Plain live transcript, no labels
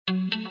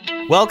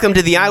Welcome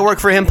to the I Work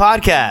For Him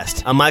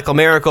podcast. I'm Michael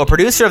Miracle,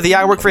 producer of the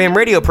I Work For Him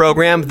radio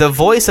program, the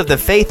voice of the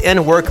faith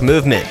and work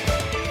movement.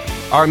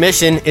 Our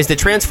mission is to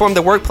transform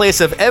the workplace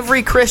of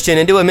every Christian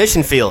into a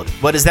mission field.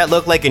 What does that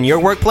look like in your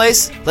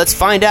workplace? Let's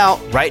find out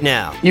right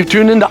now. You've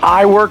tuned into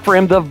I Work For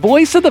Him, the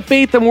voice of the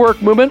faith and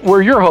work movement.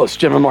 We're your hosts,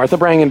 Jim and Martha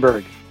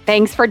Brangenberg.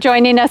 Thanks for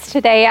joining us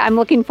today. I'm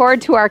looking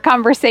forward to our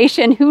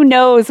conversation. Who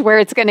knows where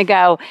it's going to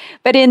go?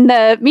 But in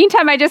the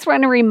meantime, I just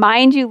want to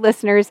remind you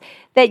listeners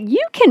that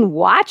you can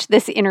watch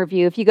this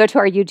interview if you go to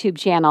our YouTube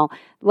channel.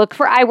 Look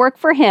for I Work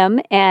For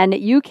Him, and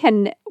you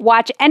can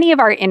watch any of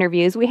our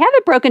interviews. We have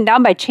it broken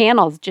down by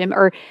channels, Jim,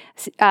 or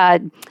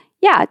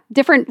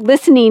different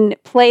listening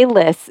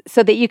playlists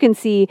so that you can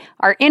see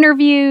our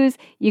interviews,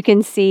 you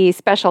can see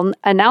special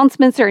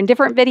announcements or in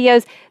different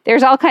videos.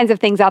 There's all kinds of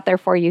things out there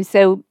for you.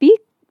 So be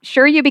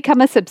sure you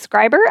become a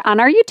subscriber on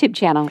our YouTube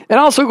channel.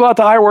 And also go out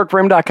to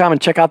iworkforhim.com and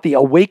check out the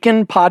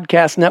Awaken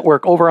Podcast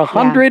Network. Over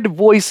 100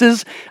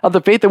 voices of the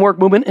faith and work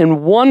movement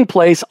in one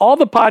place. All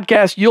the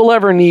podcasts you'll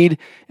ever need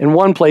in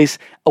one place.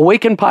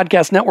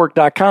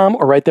 AwakenPodcastNetwork.com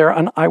or right there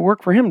on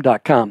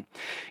iworkforhim.com.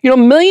 You know,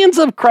 millions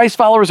of Christ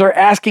followers are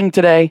asking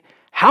today,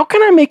 how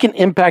can I make an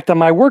impact on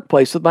my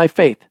workplace with my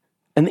faith?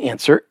 And the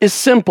answer is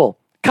simple.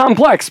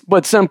 Complex,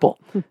 but simple.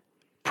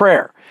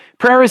 Prayer.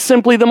 Prayer is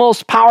simply the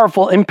most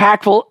powerful,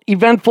 impactful,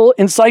 eventful,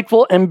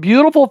 insightful, and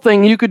beautiful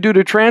thing you could do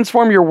to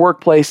transform your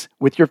workplace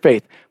with your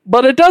faith.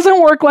 But it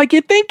doesn't work like you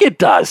think it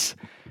does.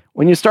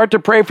 When you start to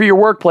pray for your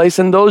workplace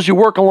and those you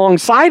work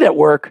alongside at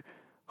work,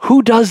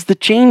 who does the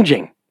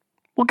changing?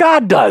 Well,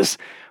 God does,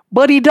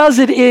 but He does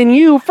it in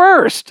you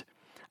first.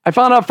 I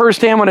found out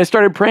firsthand when I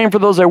started praying for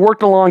those I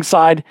worked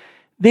alongside,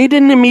 they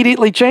didn't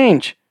immediately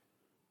change.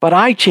 But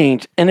I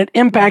changed, and it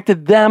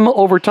impacted them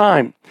over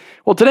time.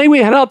 Well, today we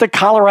head out to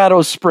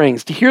Colorado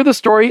Springs to hear the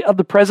story of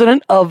the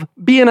president of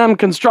B&M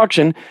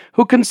Construction,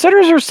 who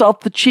considers herself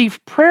the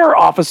chief prayer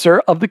officer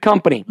of the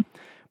company.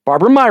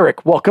 Barbara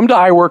Myrick, welcome to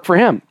I Work For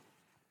Him.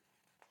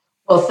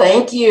 Well,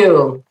 thank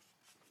you.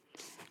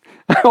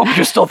 I hope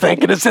you're still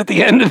thanking us at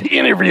the end of the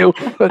interview.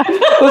 But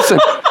listen,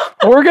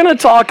 we're going to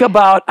talk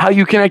about how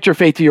you connect your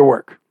faith to your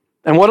work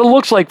and what it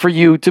looks like for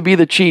you to be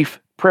the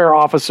chief prayer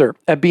officer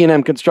at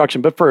B&M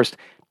Construction. But first,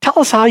 tell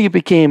us how you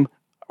became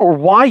or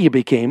why you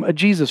became a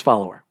Jesus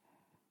follower.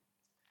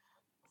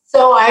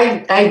 So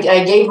I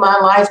gave my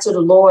life to the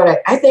Lord,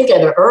 I think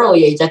at an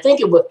early age.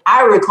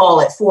 I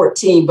recall at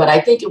 14, but I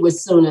think it was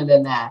sooner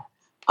than that.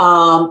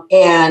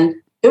 And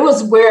it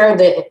was where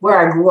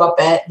I grew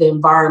up at, the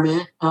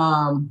environment,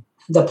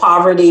 the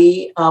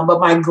poverty. But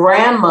my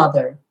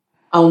grandmother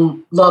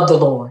loved the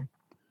Lord.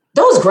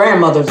 Those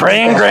grandmothers.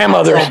 Praying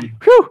grandmothers.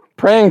 Whew.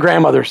 Praying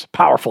grandmothers.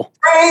 Powerful.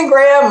 Praying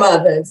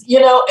grandmothers,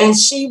 and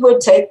she would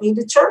take me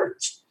to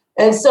church.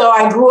 And so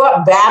I grew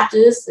up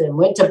Baptist and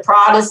went to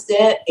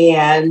Protestant,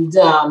 and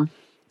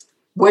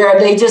where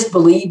they just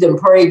believed and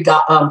praised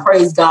God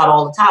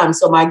all the time.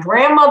 So my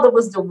grandmother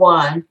was the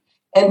one.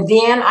 And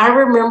then I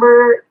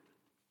remember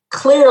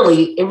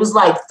clearly, it was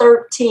like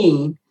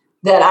 13,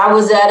 that I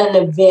was at an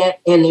event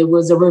and it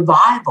was a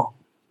revival.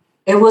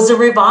 It was a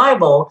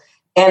revival.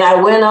 And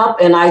I went up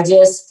and I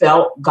just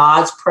felt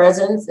God's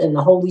presence and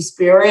the Holy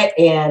Spirit.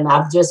 And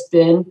I've just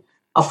been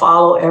a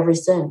follower ever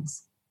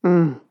since.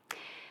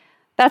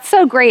 That's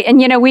so great. And,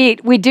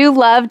 we do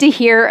love to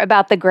hear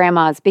about the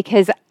grandmas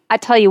because I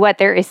tell you what,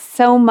 there is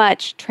so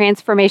much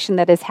transformation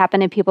that has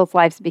happened in people's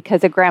lives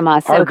because of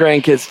grandmas. So, our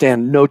grandkids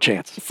stand no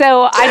chance.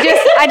 So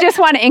I just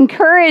want to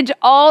encourage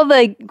all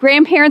the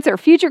grandparents or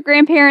future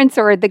grandparents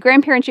or the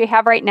grandparents you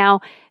have right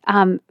now,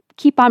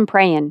 keep on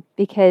praying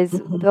because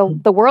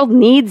the world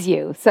needs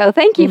you. So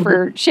thank you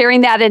for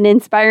sharing that and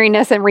inspiring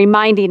us and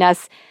reminding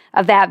us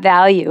of that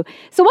value.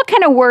 So what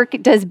kind of work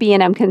does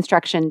B&M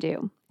Construction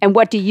do? And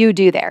what do you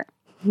do there?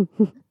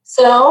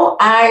 So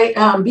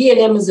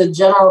B&M is a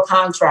general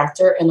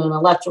contractor and an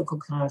electrical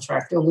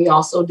contractor. And we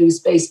also do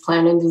space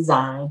planning,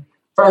 design,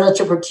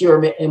 furniture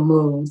procurement, and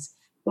moves.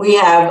 We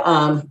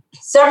have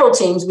several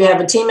teams. We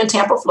have a team in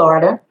Tampa,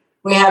 Florida.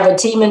 We have a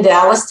team in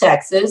Dallas,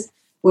 Texas.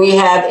 We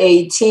have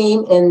a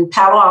team in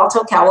Palo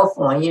Alto,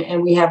 California.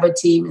 And we have a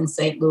team in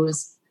St.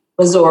 Louis,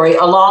 Missouri,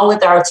 along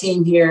with our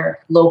team here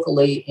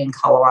locally in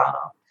Colorado.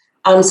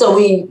 So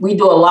we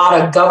do a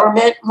lot of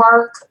government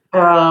work.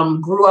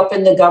 Grew up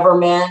in the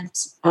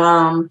government,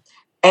 and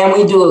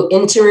we do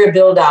interior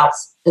build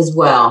outs as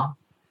well.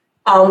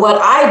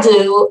 What I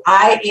do,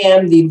 I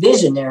am the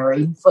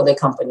visionary for the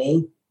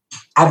company.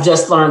 I've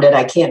just learned that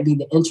I can't be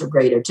the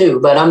integrator too,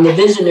 but I'm the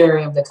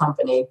visionary of the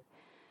company.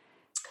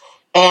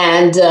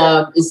 And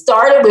it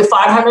started with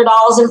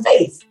 $500 in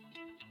faith.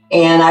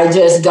 And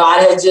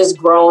God has just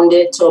grown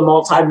it to a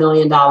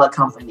multi-million-dollar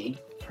company.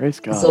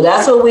 Praise God. So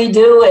that's what we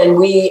do. And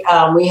we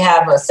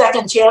have a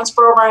second chance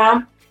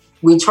program.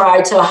 We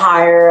try to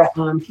hire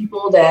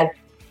people that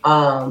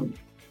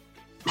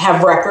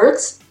have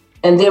records.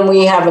 And then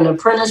we have an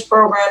apprentice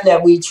program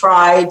that we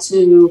try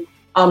to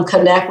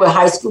connect with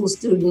high school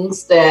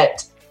students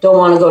that don't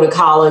want to go to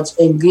college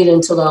and get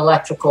into the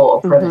electrical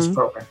apprentice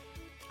program.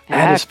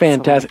 That is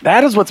fantastic.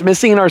 That is what's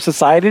missing in our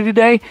society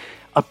today.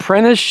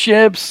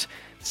 apprenticeships,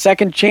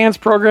 second chance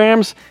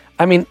programs.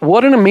 I mean,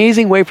 what an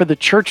amazing way for the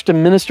church to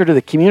minister to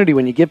the community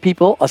when you give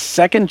people a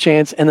second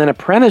chance and then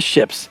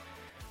apprenticeships.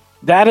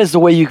 That is the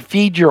way you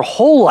feed your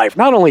whole life,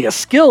 not only a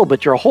skill,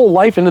 but your whole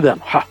life into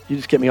them. You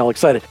just get me all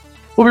excited.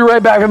 We'll be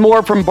right back with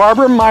more from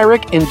Barbara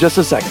Myrick in just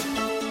a second.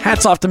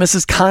 Hats off to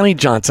Mrs. Connie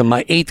Johnson,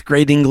 my 8th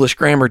grade English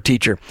grammar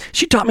teacher.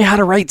 She taught me how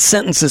to write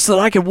sentences so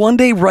that I could one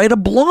day write a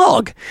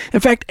blog. In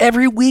fact,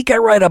 every week I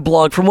write a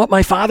blog from what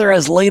my father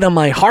has laid on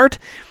my heart.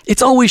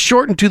 It's always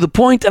short and to the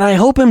point, and I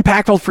hope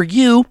impactful for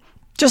you,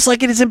 just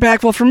like it is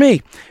impactful for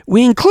me.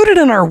 We include it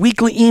in our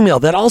weekly email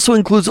that also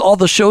includes all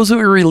the shows that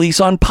we release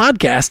on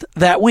podcast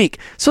that week.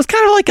 So it's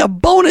kind of like a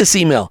bonus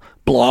email,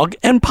 blog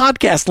and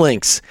podcast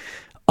links.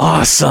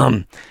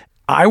 Awesome.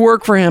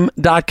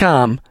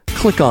 iworkforhim.com.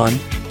 Click on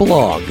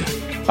blog.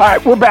 All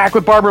right, we're back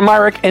with Barbara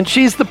Myrick, and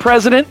she's the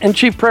president and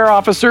chief prayer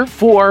officer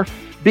for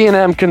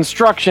B&M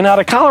Construction out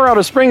of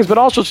Colorado Springs, but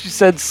also she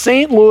said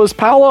St. Louis,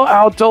 Palo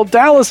Alto,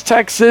 Dallas,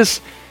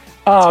 Texas,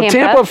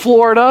 Tampa,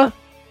 Florida.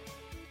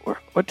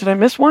 What did I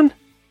miss one?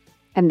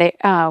 And they,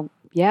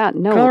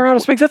 Colorado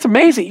Springs. That's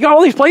amazing. You got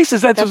all these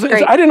places. That's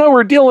great. I didn't know we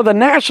were dealing with a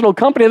national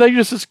company. They're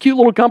just this cute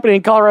little company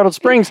in Colorado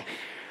Springs.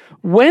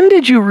 When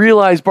did you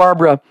realize,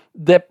 Barbara,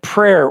 that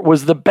prayer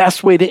was the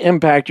best way to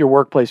impact your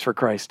workplace for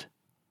Christ?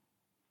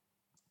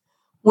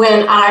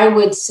 When I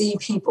would see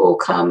people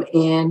come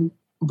in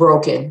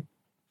broken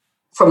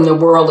from the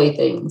worldly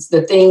things,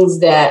 the things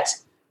that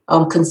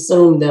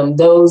consume them,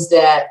 those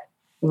that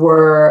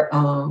were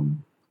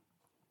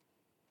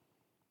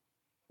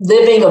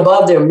living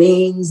above their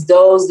means,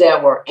 those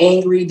that were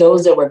angry,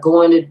 those that were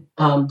going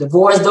to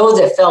divorce, those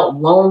that felt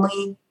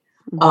lonely,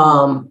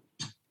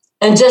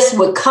 and just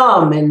would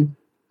come, and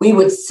we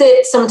would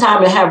sit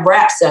sometime and have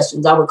rap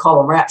sessions. I would call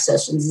them rap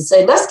sessions, and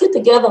say, let's get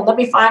together. Let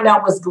me find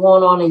out what's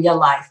going on in your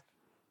life.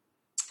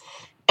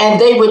 And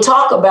they would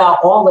talk about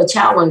all the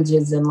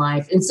challenges in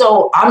life. And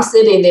so I'm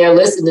sitting there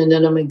listening to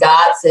them, and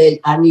God said,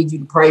 I need you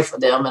to pray for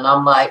them. And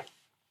I'm like,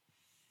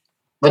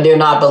 but they're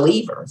not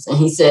believers. And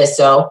he said,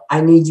 so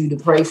I need you to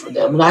pray for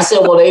them. And I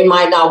said, well, they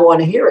might not want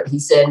to hear it. He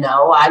said,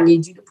 no, I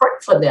need you to pray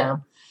for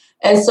them.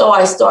 And so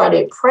I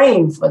started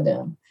praying for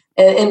them.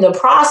 And in the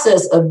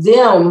process of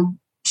them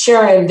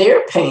sharing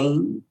their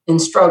pain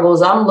and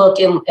struggles, I'm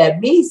looking at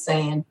me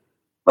saying,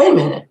 wait a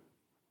minute.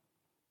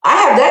 I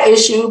have that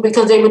issue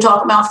because they were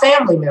talking about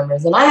family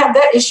members, and I have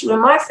that issue in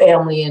my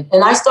family.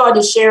 And I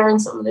started sharing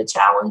some of the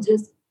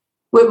challenges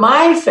with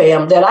my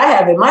family that I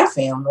have in my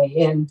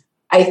family. And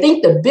I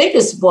think the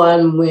biggest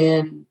one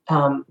when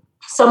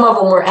some of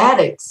them were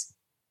addicts,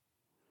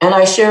 and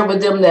I shared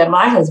with them that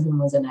my husband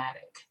was an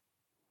addict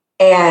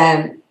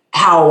and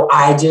how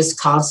I just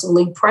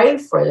constantly prayed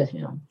for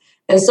him.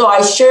 And so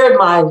I shared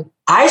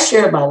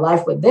my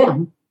life with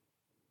them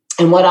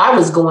and what I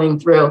was going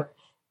through.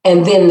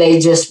 And then they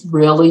just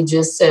really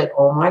just said,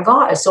 oh my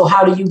God, so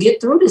how do you get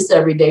through this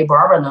every day,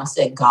 Barbara? And I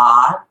said,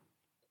 God.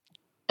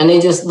 And they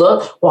just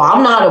looked, well,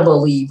 I'm not a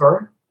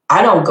believer.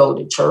 I don't go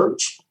to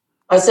church.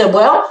 I said,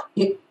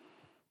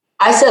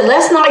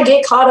 let's not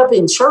get caught up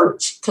in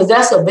church because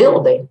that's a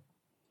building.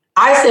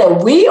 I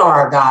said, we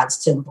are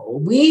God's temple.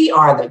 We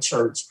are the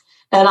church.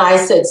 And I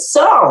said,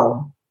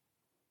 so,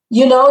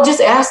 just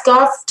ask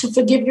God to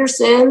forgive your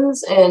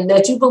sins and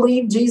that you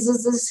believe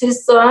Jesus is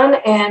his son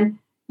and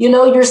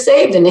you're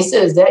saved. And they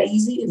said, is that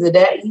easy? Is it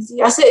that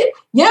easy? I said,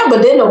 yeah,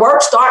 but then the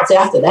work starts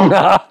after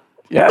that.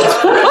 Yeah.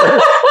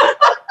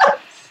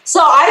 So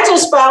I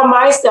just found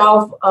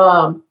myself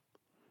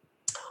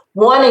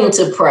wanting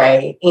to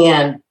pray.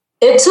 And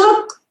it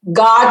took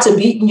God to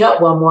beat me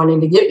up one morning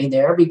to get me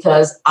there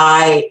because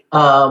I'm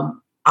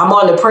on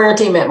the prayer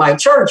team at my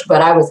church,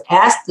 but I was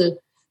asked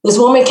this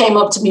woman came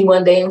up to me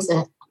one day and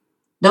said,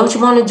 don't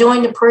you want to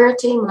join the prayer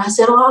team? And I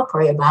said, I'll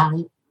pray about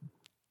it.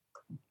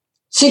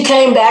 She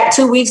came back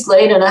 2 weeks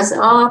later and I said,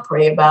 I'll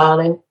pray about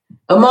it.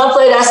 A month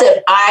later, I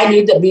said, I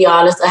need to be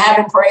honest. I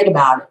haven't prayed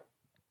about it.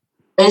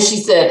 And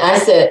I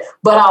said,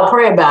 but I'll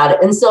pray about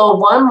it. And so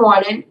one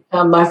morning,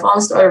 my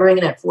phone started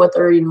ringing at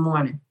 4:30 in the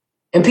morning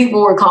and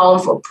people were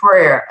calling for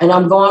prayer. And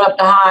I'm going up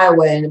the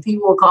highway and the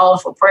people were calling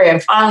for prayer.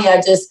 And finally,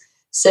 I just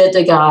said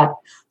to God,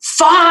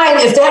 fine,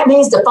 if that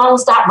means the phone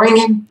stopped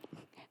ringing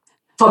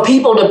for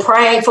people to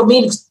pray, for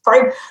me to pray,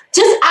 I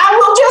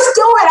will just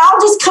do it.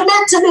 I'll just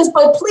commit to this,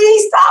 but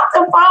please stop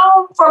the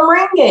phone from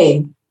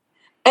ringing.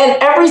 And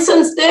ever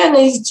since then,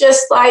 he's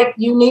just like,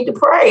 you need to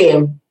pray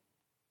and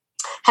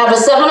have a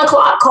 7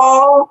 o'clock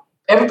call.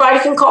 Everybody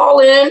can call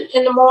in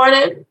the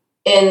morning.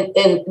 And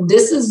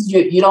this is,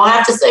 you don't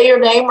have to say your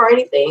name or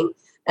anything.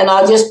 And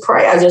I just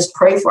pray. I just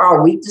pray for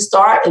our week to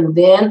start. And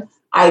then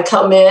I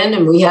come in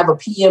and we have a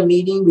PM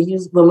meeting.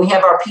 When we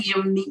have our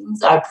PM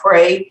meetings, I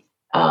pray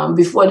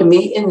before the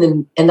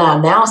meeting, and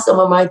now some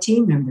of my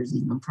team members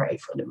even pray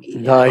for the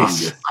meeting. Nice. I'm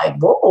just like,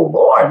 whoa,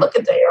 Lord, look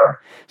at there.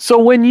 So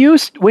when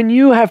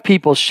you have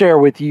people share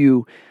with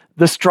you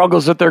the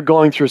struggles that they're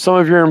going through, some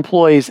of your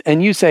employees,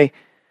 and you say,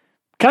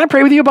 can I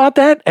pray with you about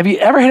that? Have you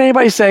ever had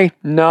anybody say,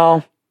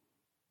 no?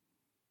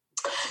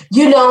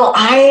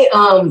 I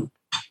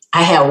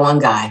had one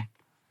guy.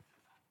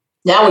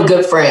 now we're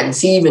good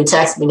friends. He even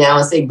texts me now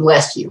and say,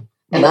 bless you.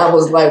 And I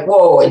was like,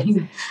 whoa.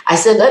 And I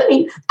said,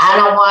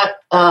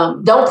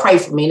 don't pray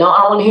for me. No, I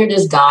don't want to hear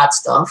this God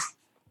stuff.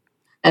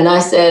 And I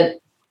said,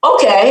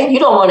 okay, you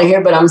don't want to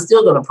hear, but I'm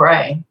still going to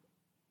pray.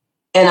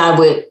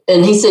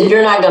 And he said,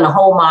 you're not going to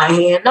hold my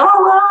hand. No,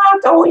 I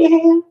don't hold your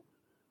hand.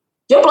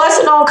 Your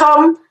blessing don't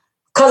come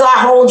because I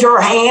hold your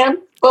hand,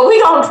 but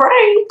we going to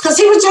pray. Because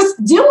he was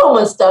just dealing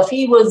with stuff.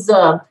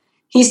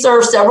 He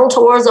served several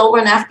tours over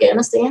in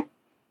Afghanistan,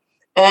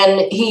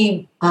 and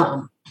he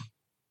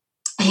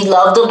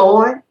loved the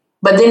Lord,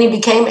 but then he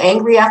became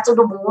angry after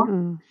the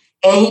war.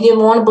 And he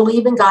didn't want to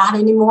believe in God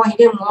anymore. He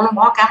didn't want to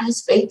walk out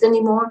his faith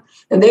anymore.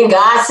 And then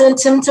God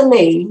sent him to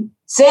me,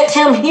 sent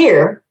him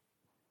here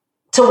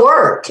to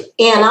work.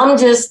 And I'm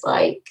just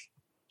like,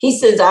 he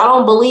says, I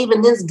don't believe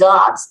in this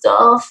God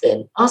stuff.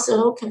 And I said,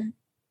 okay.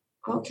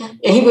 And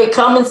he would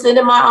come and sit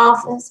in my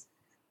office.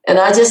 And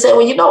I just said,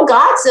 well,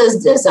 God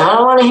says this. I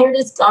don't want to hear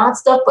this God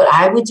stuff, but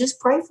I would just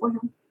pray for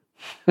him.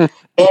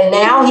 And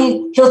now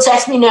he'll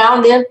text me now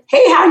and then,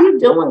 hey, how you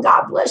doing?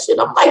 God bless you.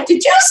 And I'm like,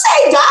 did you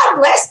say God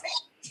bless me?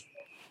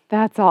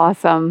 That's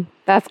awesome.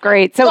 That's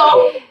great.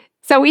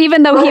 So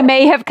even though he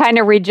may have kind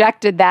of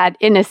rejected that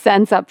in a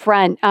sense up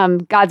front,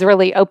 God's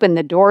really opened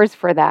the doors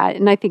for that.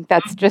 And I think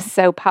that's just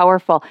so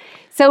powerful.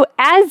 So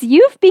as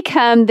you've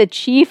become the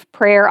chief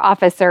prayer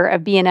officer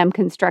of B&M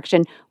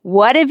Construction,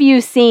 what have you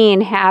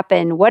seen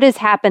happen? What has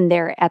happened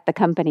there at the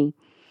company?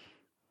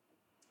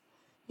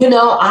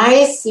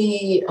 I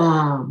see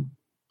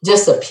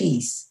just a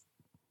peace.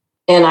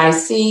 And I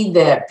see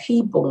that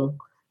people,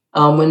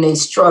 when they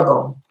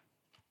struggle,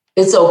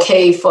 it's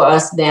okay for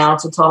us now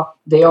to talk.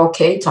 They're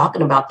okay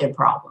talking about their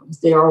problems.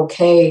 They're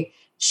okay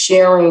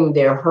sharing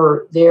their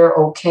hurt. They're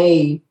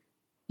okay,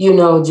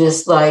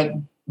 just like,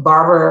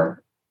 Barbara,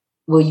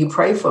 will you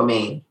pray for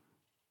me?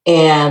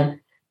 And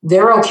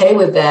they're okay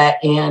with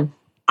that. And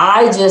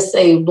I just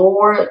say,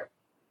 Lord,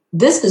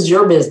 this is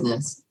your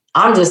business.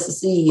 I'm just the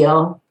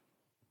CEO.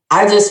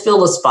 I just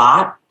fill a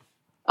spot.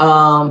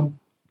 And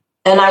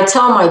I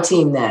tell my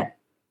team that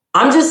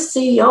I'm just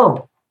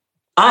CEO.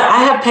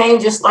 I have pain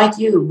just like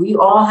you. We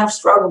all have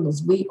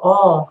struggles. We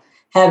all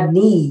have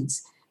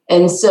needs.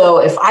 And so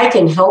if I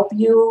can help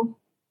you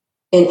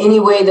in any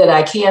way that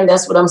I can,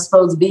 that's what I'm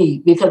supposed to be,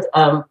 because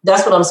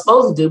that's what I'm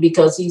supposed to do,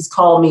 because he's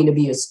called me to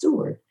be a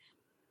steward,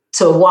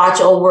 to watch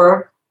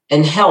over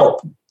and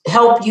help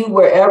you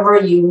wherever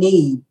you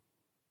need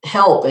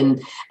help.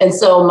 And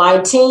so my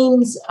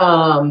teams,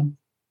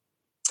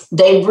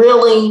 they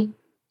really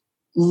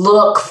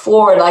look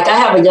forward. Like, I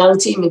have a young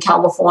team in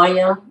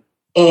California,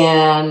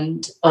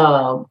 and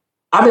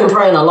I've been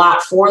praying a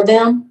lot for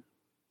them,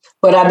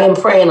 but I've been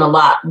praying a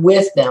lot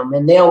with them.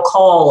 And they'll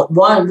call.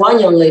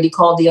 One young lady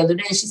called the other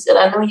day, and she said,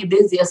 I know you're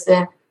busy. I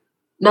said,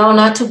 no,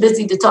 not too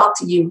busy to talk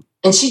to you.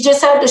 And she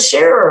just had to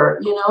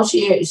share,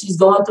 she's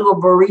going through a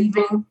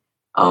bereaving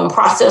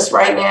process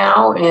right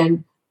now.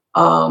 And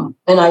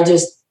I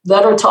just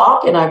let her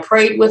talk, and I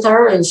prayed with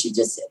her, and she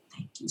just said,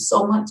 thank you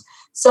so much.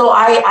 So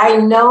I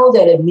know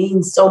that it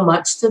means so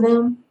much to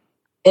them,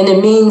 and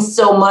it means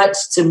so much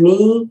to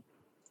me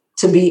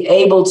to be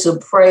able to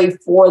pray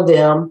for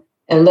them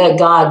and let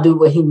God do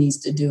what he needs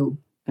to do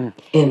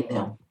in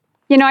them.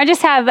 I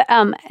just have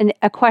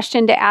a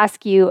question to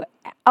ask you.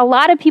 A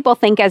lot of people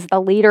think as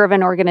the leader of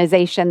an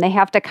organization, they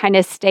have to kind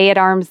of stay at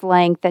arm's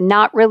length and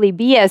not really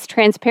be as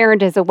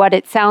transparent as what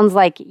it sounds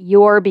like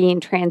you're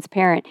being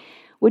transparent.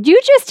 Would you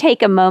just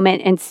take a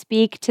moment and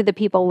speak to the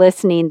people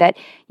listening that,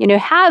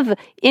 have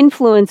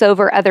influence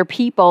over other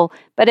people,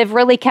 but have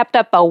really kept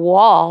up a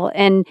wall,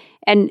 and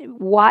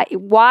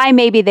why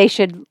maybe they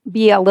should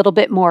be a little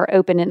bit more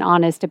open and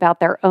honest about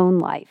their own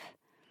life?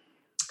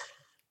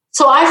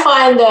 So I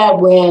find that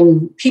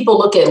when people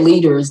look at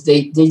leaders,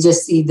 they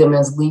just see them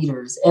as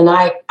leaders. And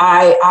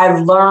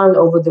I've learned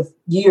over the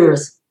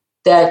years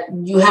that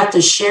you have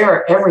to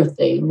share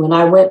everything. When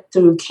I went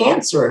through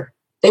cancer,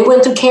 they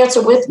went through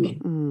cancer with me.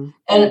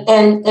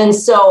 And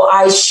so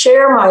I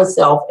share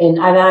myself. And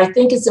I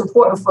think it's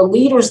important for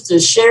leaders to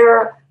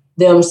share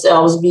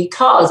themselves,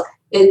 because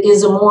it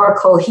is a more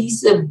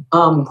cohesive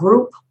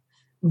group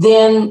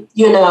than,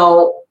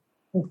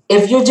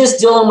 if you're just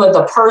dealing with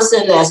a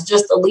person that's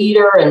just a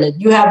leader and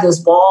you have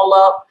this wall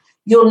up,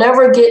 you'll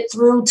never get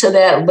through to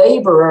that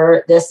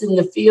laborer that's in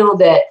the field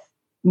that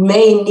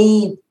may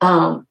need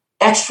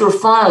extra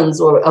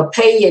funds or a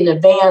pay in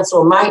advance,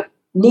 or might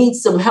need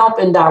some help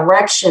and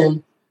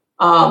direction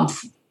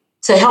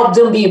to help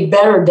them be a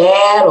better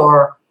dad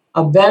or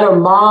a better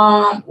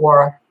mom,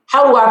 or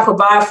how do I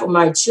provide for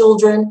my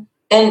children?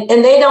 And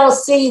they don't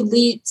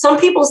see some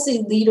people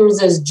see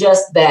leaders as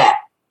just that.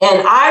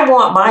 And I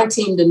want my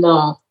team to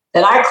know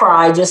that I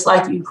cry just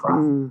like you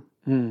cry.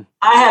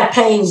 I have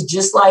pains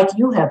just like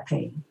you have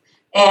pain.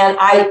 And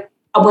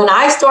when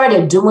I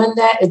started doing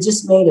that, it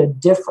just made a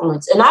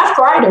difference. And I've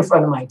cried in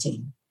front of my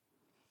team.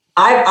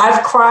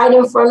 I've cried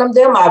in front of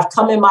them. I've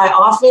come in my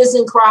office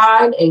and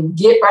cried and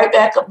get right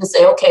back up and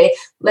say, okay,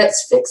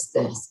 let's fix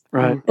this.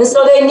 Right. And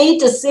so they need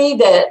to see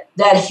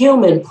that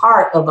human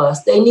part of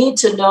us. They need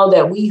to know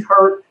that we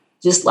hurt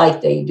just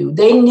like they do.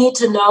 They need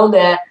to know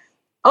that,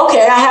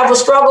 okay, I have a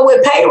struggle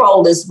with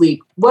payroll this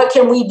week. What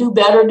can we do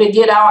better to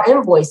get our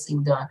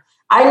invoicing done?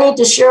 I need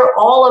to share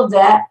all of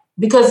that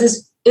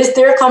because it's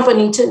their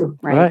company too.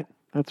 Right.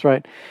 That's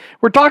right.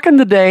 We're talking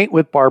today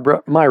with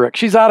Barbara Myrick.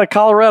 She's out of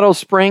Colorado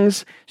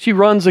Springs. She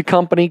runs a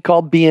company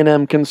called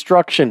B&M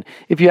Construction.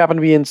 If you happen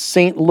to be in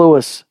St.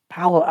 Louis,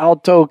 Palo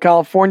Alto,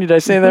 California, did I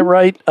say that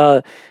right?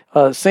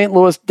 St.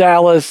 Louis,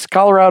 Dallas,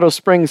 Colorado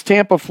Springs,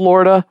 Tampa,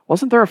 Florida.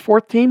 Wasn't there a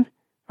fourth team?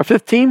 A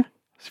fifth team?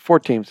 4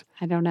 teams.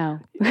 I don't know.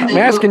 I'm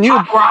asking you.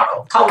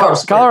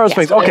 Colorado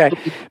Springs. Okay.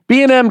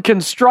 B&M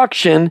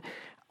Construction.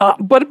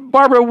 But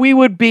Barbara, we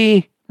would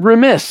be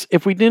remiss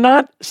if we did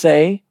not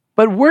say,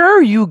 but where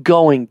are you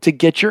going to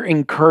get your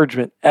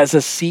encouragement as a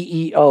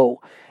CEO,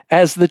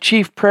 as the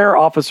chief prayer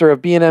officer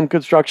of B&M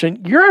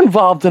Construction? You're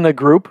involved in a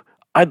group.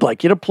 I'd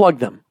like you to plug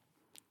them.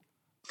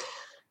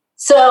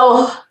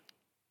 So,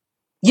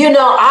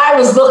 I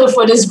was looking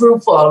for this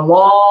group for a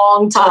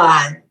long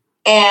time,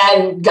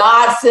 and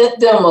God sent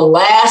them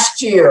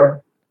last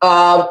year,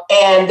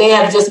 and they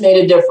have just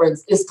made a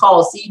difference. It's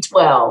called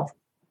C12.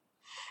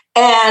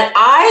 And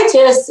I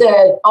just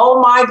said, oh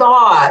my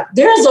God,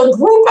 there's a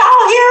group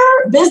out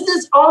here,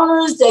 business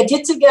owners that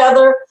get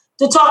together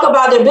to talk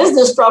about their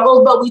business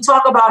struggles, but we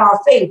talk about our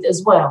faith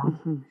as well.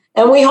 Mm-hmm.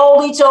 And we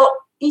hold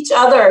each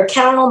other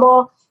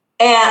accountable.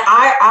 And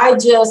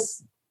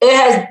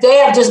they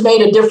have just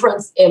made a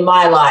difference in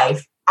my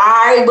life.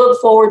 I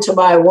look forward to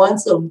my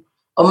once a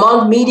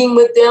month meeting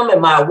with them and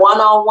my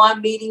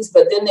one-on-one meetings,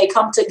 but then they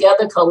come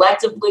together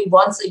collectively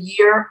once a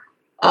year.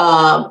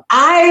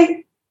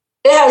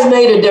 It has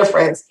made a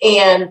difference.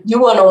 And you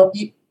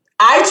wouldn't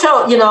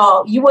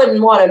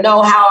want to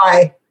know how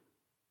I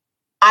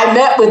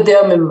met with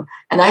them.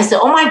 And I said,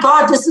 oh my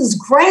God, this is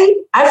great.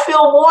 I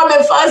feel warm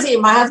and fuzzy.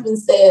 And my husband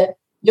said,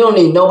 you don't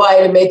need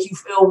nobody to make you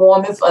feel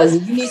warm and fuzzy.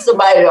 You need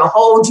somebody to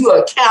hold you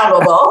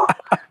accountable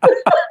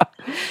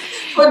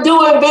for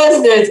doing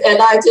business.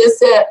 And I just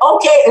said,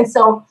 okay. And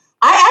so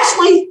I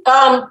actually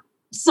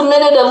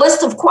submitted a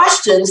list of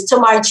questions to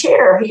my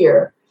chair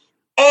here.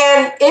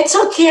 And it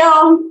took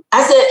him,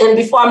 I said, and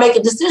before I make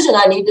a decision,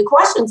 I need the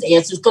questions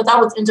answered because I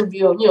was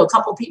interviewing, a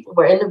couple people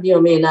were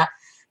interviewing me.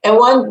 And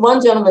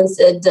one gentleman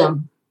said,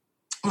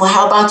 well,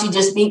 how about you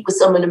just meet with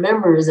some of the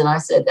members? And I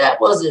said, that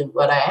wasn't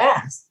what I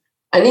asked.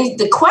 I need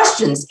the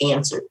questions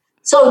answered.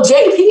 So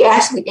JP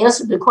actually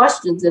answered the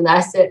questions. And I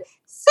said,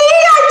 see,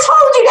 I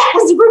told you that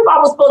was the group I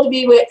was supposed to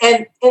be with.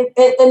 And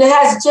it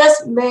has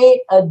just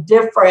made a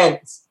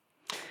difference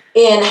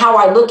in how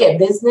I look at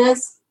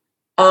business.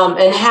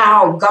 And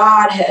how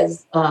God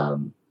has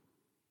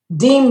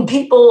deemed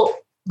people,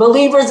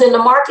 believers in the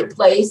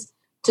marketplace,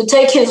 to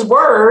take his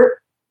word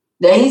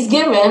that he's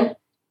given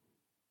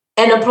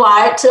and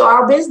apply it to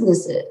our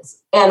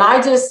businesses. And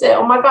I just said,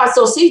 oh my God,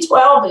 so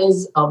C12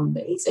 is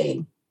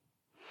amazing.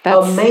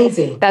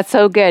 Amazing. That's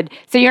so good.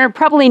 So you're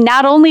probably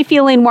not only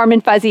feeling warm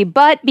and fuzzy,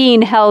 but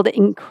being held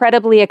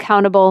incredibly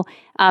accountable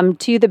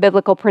to the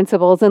biblical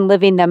principles and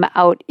living them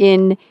out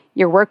in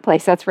your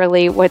workplace. That's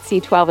really what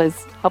C12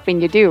 is helping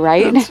you do,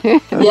 right?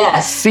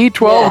 Yes.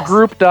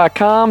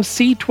 C12group.com,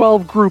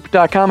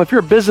 C12group.com. If you're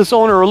a business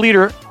owner or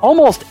leader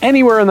almost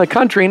anywhere in the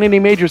country, in any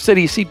major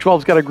city,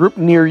 C12's got a group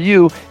near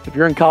you. If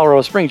you're in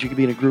Colorado Springs, you could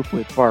be in a group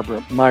with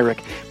Barbara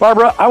Myrick.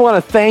 Barbara, I want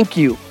to thank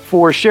you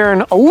for sharing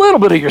a little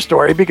bit of your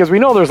story because we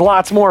know there's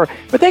lots more,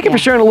 but thank you for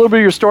sharing a little bit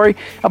of your story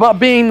about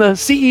being the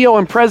CEO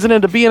and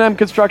president of B&M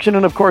Construction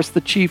and, of course,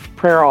 the chief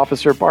prayer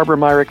officer. Barbara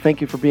Myrick,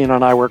 thank you for being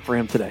on I Work For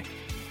Him today.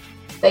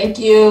 Thank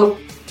you.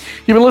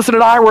 You've been listening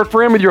to I Work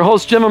For Him with your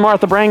hosts, Jim and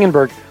Martha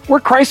Brangenberg.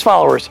 We're Christ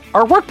followers.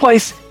 Our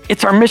workplace,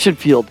 it's our mission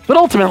field, but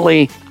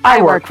ultimately,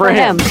 I work for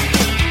him.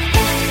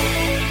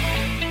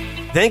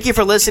 Thank you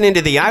for listening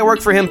to the I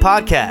Work For Him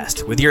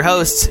podcast with your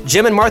hosts,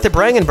 Jim and Martha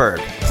Brangenberg.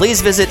 Please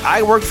visit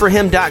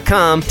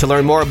iworkforhim.com to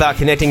learn more about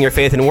connecting your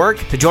faith and work,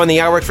 to join the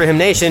I Work For Him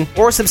Nation,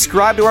 or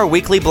subscribe to our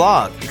weekly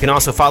blog. You can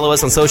also follow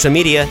us on social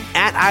media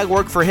at I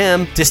Work For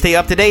Him to stay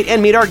up to date and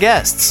meet our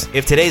guests.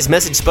 If today's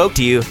message spoke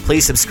to you,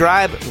 please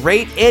subscribe,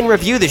 rate, and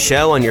review the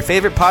show on your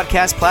favorite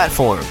podcast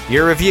platform.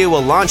 Your review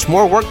will launch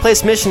more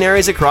workplace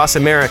missionaries across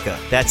America.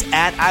 That's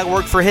at I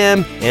Work For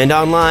Him and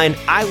online,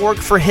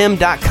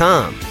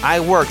 iworkforhim.com. I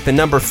work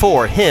the number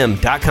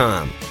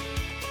 4him.com.